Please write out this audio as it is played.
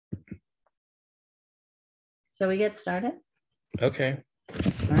Shall we get started? Okay.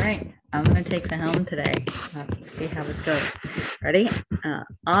 All right. I'm going to take the helm today. Let's see how it goes. Ready?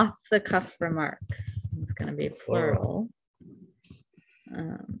 Off the cuff remarks. It's going to be plural.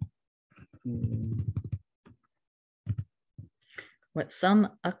 What some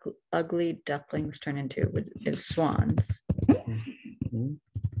ugly ducklings turn into is swans. Okay.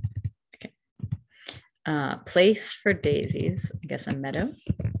 Place for daisies. I guess a meadow.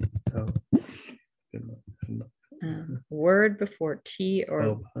 Oh. Word before T or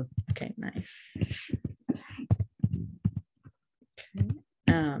Oh. okay, nice. Okay.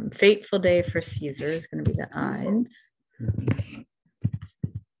 Fateful day for Caesar is going to be the Ides.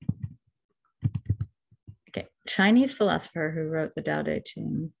 Okay. Chinese philosopher who wrote the Tao Te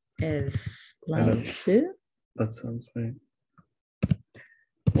Ching is Lao Tzu. That sounds right.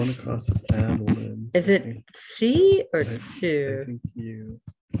 One across is ad libs. Is it C or Tzu? I think you.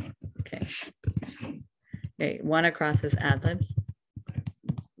 Okay. Okay. One across is ad libs.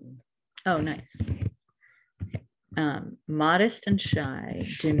 Oh, nice. Okay. Modest and shy,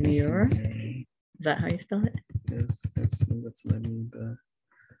 demure. Is that how you spell it? Yes, that's what I mean.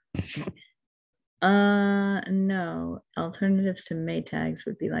 No. Alternatives to may tags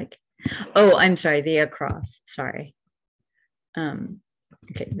would be like, oh, I'm sorry, the across. Sorry.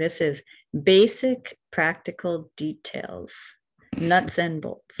 Okay, this is basic practical details, nuts and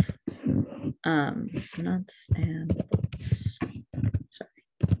bolts. Nuts and bolts. Sorry.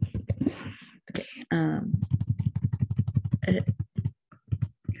 Okay.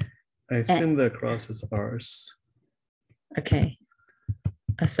 I assume the across is ours. Okay.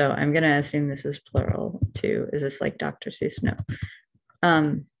 So I'm gonna assume this is plural too. Is this like Dr. Seuss? No.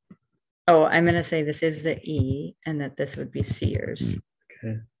 Oh, I'm gonna say this is the E and that this would be Sears.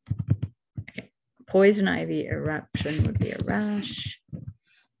 Okay. Okay. Poison ivy eruption would be a rash.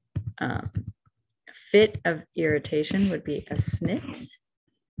 Fit of irritation would be a snit.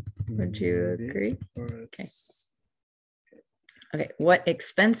 Would you agree? Okay. Okay. What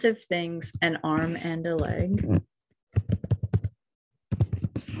expensive things, an arm and a leg.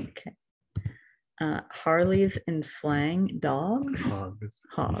 Okay. Harleys in slang, dogs.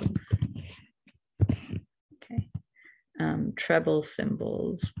 Hogs. Okay. Treble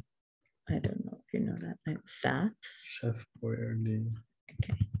cymbals. I don't know if you know that. Like staffs. Chef Boyardee.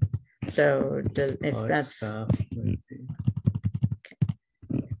 Okay. So if that's staff might be.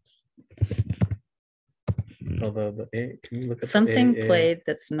 Okay. Although the A, can you look at something the AA? Played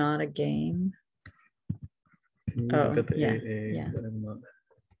that's not a game. Can you look at the yeah, AA? yeah. I'm not...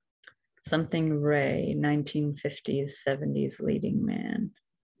 Something Ray, 1950s, 70s leading man.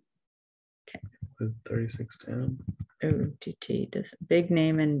 Okay. Was 3610? OTT does big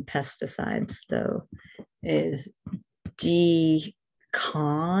name in pesticides though is D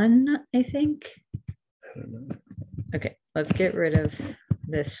Con, I think. I don't know. Okay, let's get rid of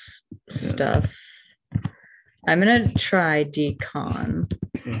this stuff. I'm gonna try decon.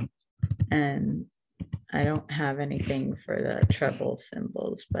 Okay. And I don't have anything for the treble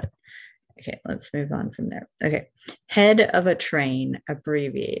cymbals, but okay, let's move on from there. Okay, head of a train,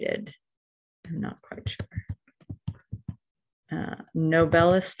 abbreviated. I'm not quite sure.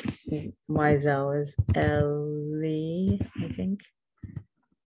 Nobelist Wiesel is Ellie, I think.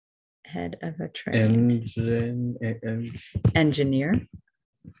 Head of a train. Engineer.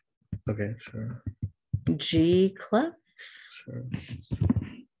 Okay, sure. G clefs. Sure.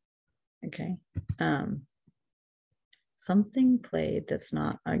 Okay. Something played that's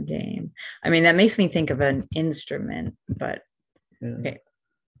not a game. I mean, that makes me think of an instrument, but yeah. Okay.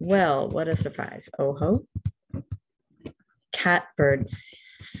 Well, what a surprise. Oh-ho. Catbird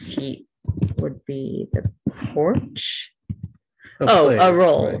seat would be the porch. Oh, play. a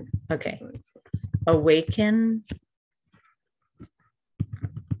roll. Right. Okay. Awaken.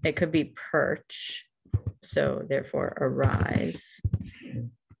 It could be perch. So therefore arise.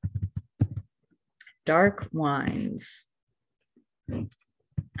 Dark wines.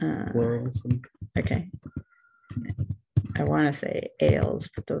 Okay. I want to say ales,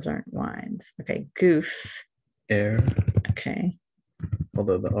 but those aren't wines. Okay. Goof. Air. Okay.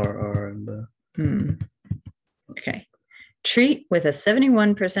 Although the RR and the. Okay. Treat with a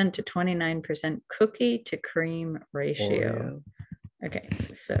 71% to 29% cookie to cream ratio. Oreo. Okay.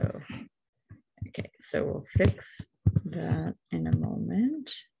 So we'll fix that in a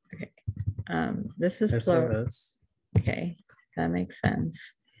moment. Okay. This is plural. Okay. That makes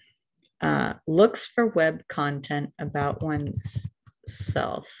sense. Looks for web content about one's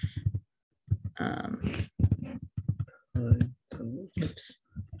self. Oops.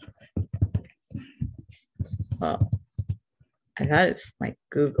 Well, I thought it's like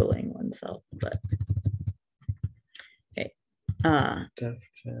Googling oneself, but Def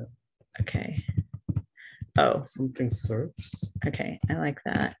Jam. Okay. Oh, Something surfs. okay. I like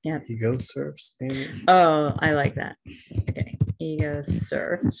that. Yeah. Ego surfs, maybe. Oh, I like that. Okay. Ego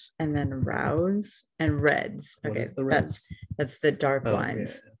surfs and then rouse and reds. What Okay. is the reds? That's the dark Oh,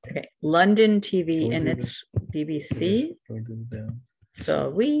 lines. yeah. Okay. London TV Can and we its do BBC. Can we do the bands?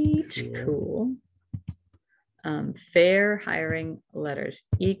 Sweet. Cool. Fair hiring letters.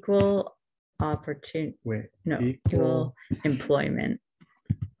 Equal opportunity. Wait. No. Equal employment.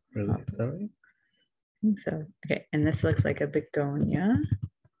 Really? Is that right? I think so. Okay, and this looks like a begonia.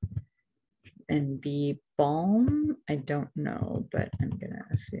 And be balm. I don't know, but I'm gonna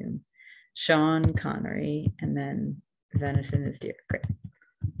assume Sean Connery, and then venison is deer. Great.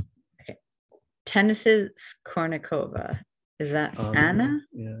 Okay. Tennis's Kornikova. Is that Anna?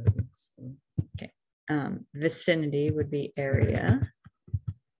 Yeah, I think so. Okay. Vicinity would be area.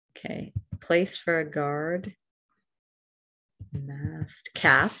 Okay. Place for a guard. Mast.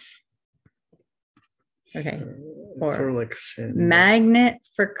 Cap. Okay. Or sort of like shin. Magnet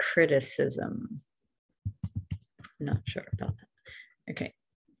for criticism. Not sure about that. Okay.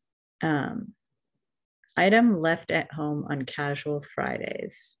 Item left at home on casual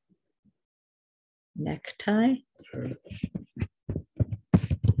Fridays. Necktie. Sure.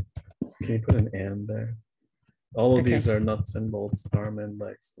 Can you put an and there? All of these are nuts and bolts, arm and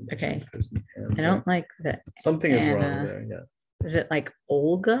legs. Okay. I don't like that. Something is wrong there. Yeah. Is it like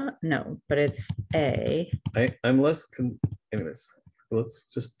Olga? No, but it's A. I'm less. Anyways, let's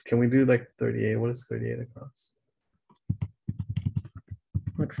just. Can we do like 38? What is 38 across?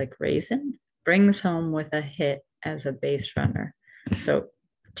 Looks like raisin. Brings home with a hit as a base runner. So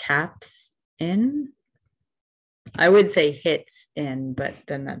taps in. I would say hits in, but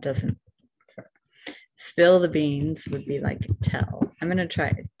then that doesn't. Spill the beans would be like tell. I'm gonna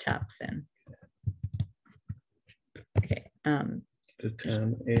try taps in. Okay. The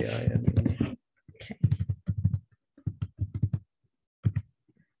 10 AIN. Okay.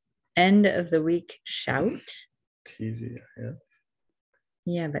 End of the week shout. TGIF.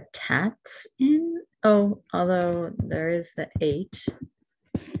 Yeah, but tats in. Oh, although there is the 8.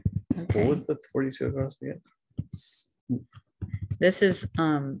 Okay. What was the 42 across again? This is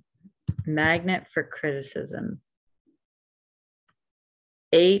magnet for criticism.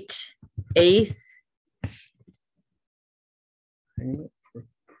 8th. Magnet for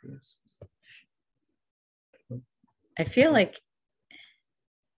criticism. I feel like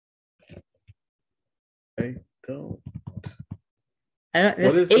I don't.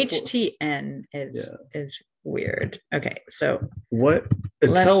 This HTN is weird. Okay, so what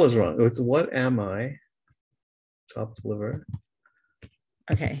tell is wrong. It's what am I? Chopped liver.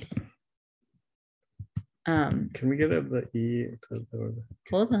 Okay. Can we get the E to the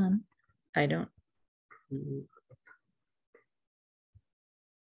hold on. I don't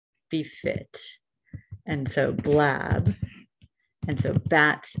be fit. And so blab. And so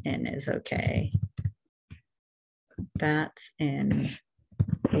bats in is okay. Bats in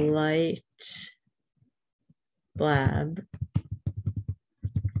light blab.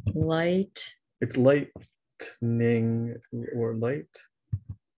 Light. It's lightning or light.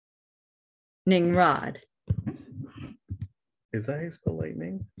 Ningrod. Is that how you spell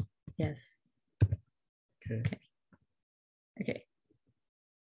lightning? Yes. Okay. Okay.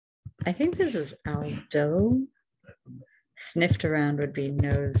 I think this is Aldo. Sniffed around would be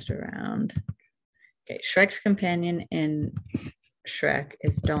nosed around. Okay, Shrek's companion in Shrek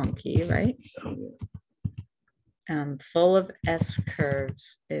is donkey, right? Full of S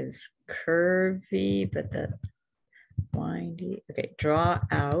curves is curvy, but the windy. Okay, draw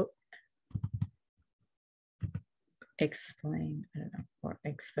out. Explain, I don't know, or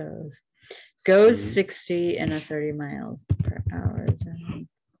expose. Goes 60 in a 30 miles per hour zone.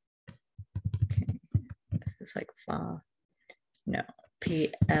 Okay, this is like fa. No,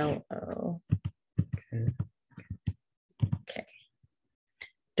 PLO. Okay.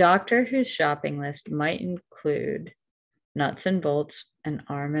 Doctor whose shopping list might include nuts and bolts, an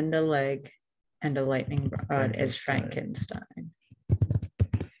arm and a leg, and a lightning rod is Frankenstein.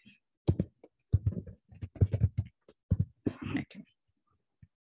 Okay.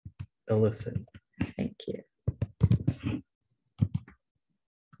 Listen. Thank you.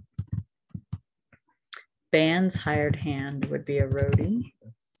 Band's hired hand would be a roadie.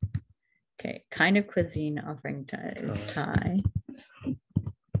 Okay, kind of cuisine offering is Thai.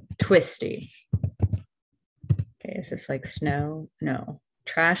 Twisty. Okay, is this like snow? No.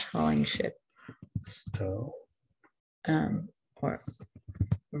 Trash hauling ship. Stow. Or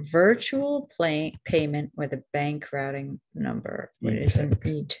virtual payment with a bank routing number. What is an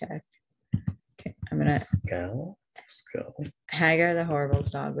e-check? Okay, I'm gonna Scowl. Hagar the Horrible's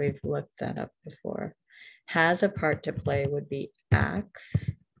dog. We've looked that up before. Has a part to play would be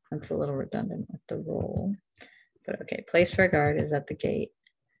acts. That's a little redundant with the role. But okay, place for guard is at the gate.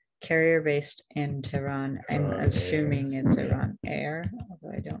 Carrier based in Tehran. I'm assuming it's Iran Air,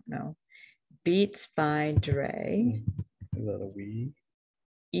 although I don't know. Beats by Dre. Is that a we?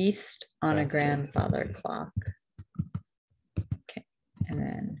 East on a grandfather clock. Okay, and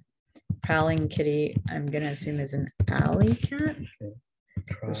then Prowling Kitty, I'm gonna assume is an alley cat. Okay.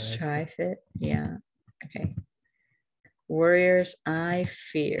 Let's try fit. Yeah. Okay. Warriors I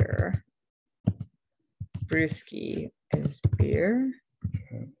fear. Brewski is beer.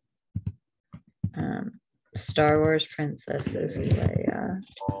 Okay. Star Wars Princess is Leia.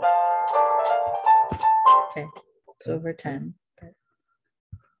 Okay, it's over 10. But...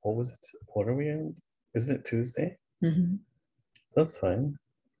 What was it? What are we in? Isn't it Tuesday? Mm-hmm. That's fine.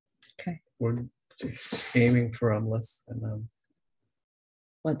 Okay. We're aiming for less than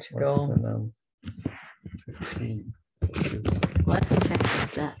What's your goal? Less than 15. Let's check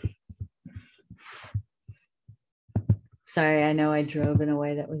this out. Sorry, I know I drove in a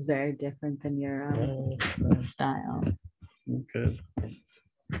way that was very different than your style. Good.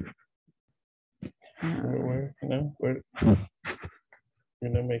 We're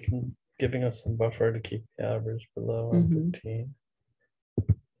giving us some buffer to keep the average below 15.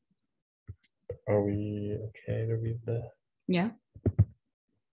 Are we okay to read the? Yeah.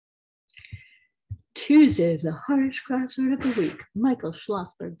 Tuesday is the hardest crossword of the week. Michael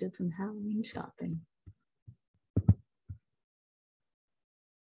Schlossberg did some Halloween shopping.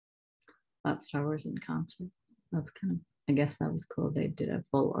 About Star Wars in concert. That's kind of, I guess that was cool. They did a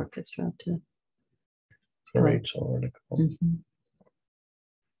full orchestra to. It's a Rachel article. Mm-hmm.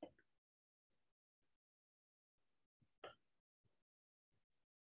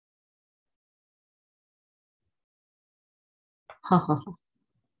 Ha ha ha.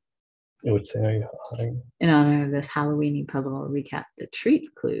 It would say, are you hiding? In honor of this Halloweeny puzzle, I'll recap the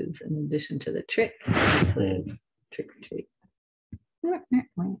treat clues in addition to the trick clues. Trick or treat. Huh?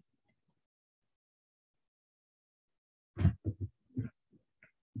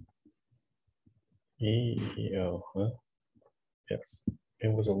 Yes,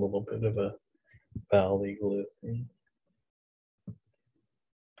 it was a little bit of a valley glue thing.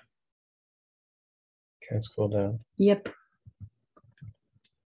 Can I scroll down? Yep.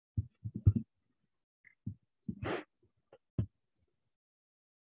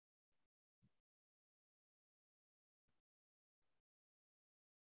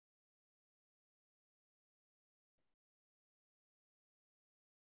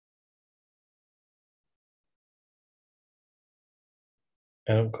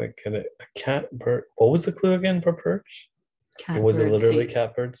 I don't quite get it. A cat bird. What was the clue again for perch? Cat was it literally seat.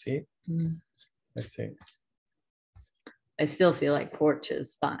 Cat bird seat? Mm. I see. I still feel like porch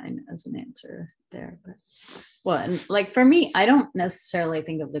is fine as an answer there, but well, and like for me, I don't necessarily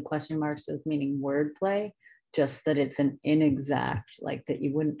think of the question marks as meaning wordplay, just that it's an inexact, like that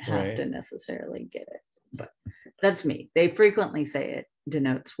you wouldn't have to necessarily get it. But that's me. They frequently say it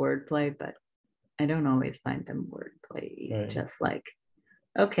denotes wordplay, but I don't always find them wordplay. Just like,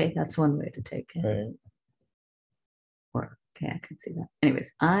 okay, that's one way to take it. Right. Or okay, I can see that.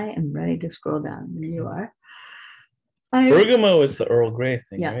 Anyways, I am ready to scroll down. You are. Bergamo is the Earl Grey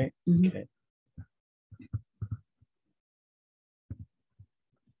thing, right? Mm-hmm. Okay.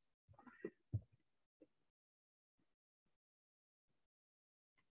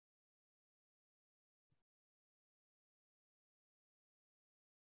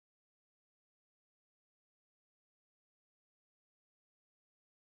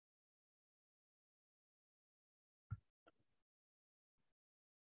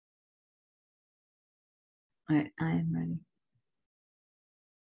 All right, I am ready.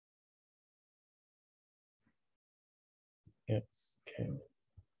 Yes. Okay.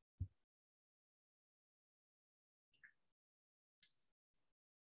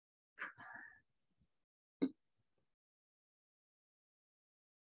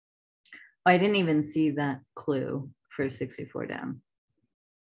 I didn't even see that clue for 64 down.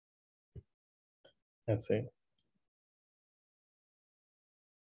 I see.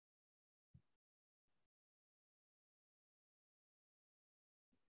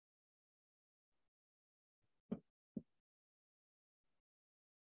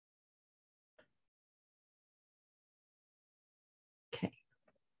 Okay.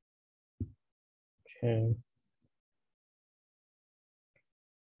 Okay.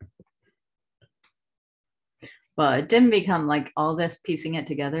 Well, it didn't become like all this piecing it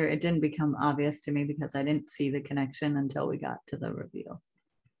together. It didn't become obvious to me because I didn't see the connection until we got to the reveal.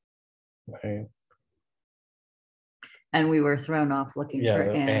 Right. And we were thrown off looking Yeah,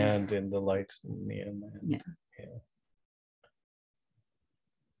 for ands. and in the lights in the end. Yeah. Yeah.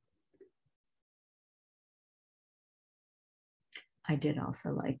 I did also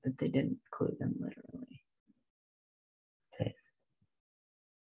like that they didn't include them literally. Okay.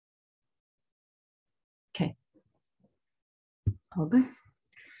 Okay. All good.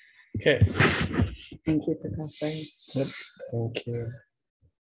 Okay. Thank you for Crossword. Yep. Thank you.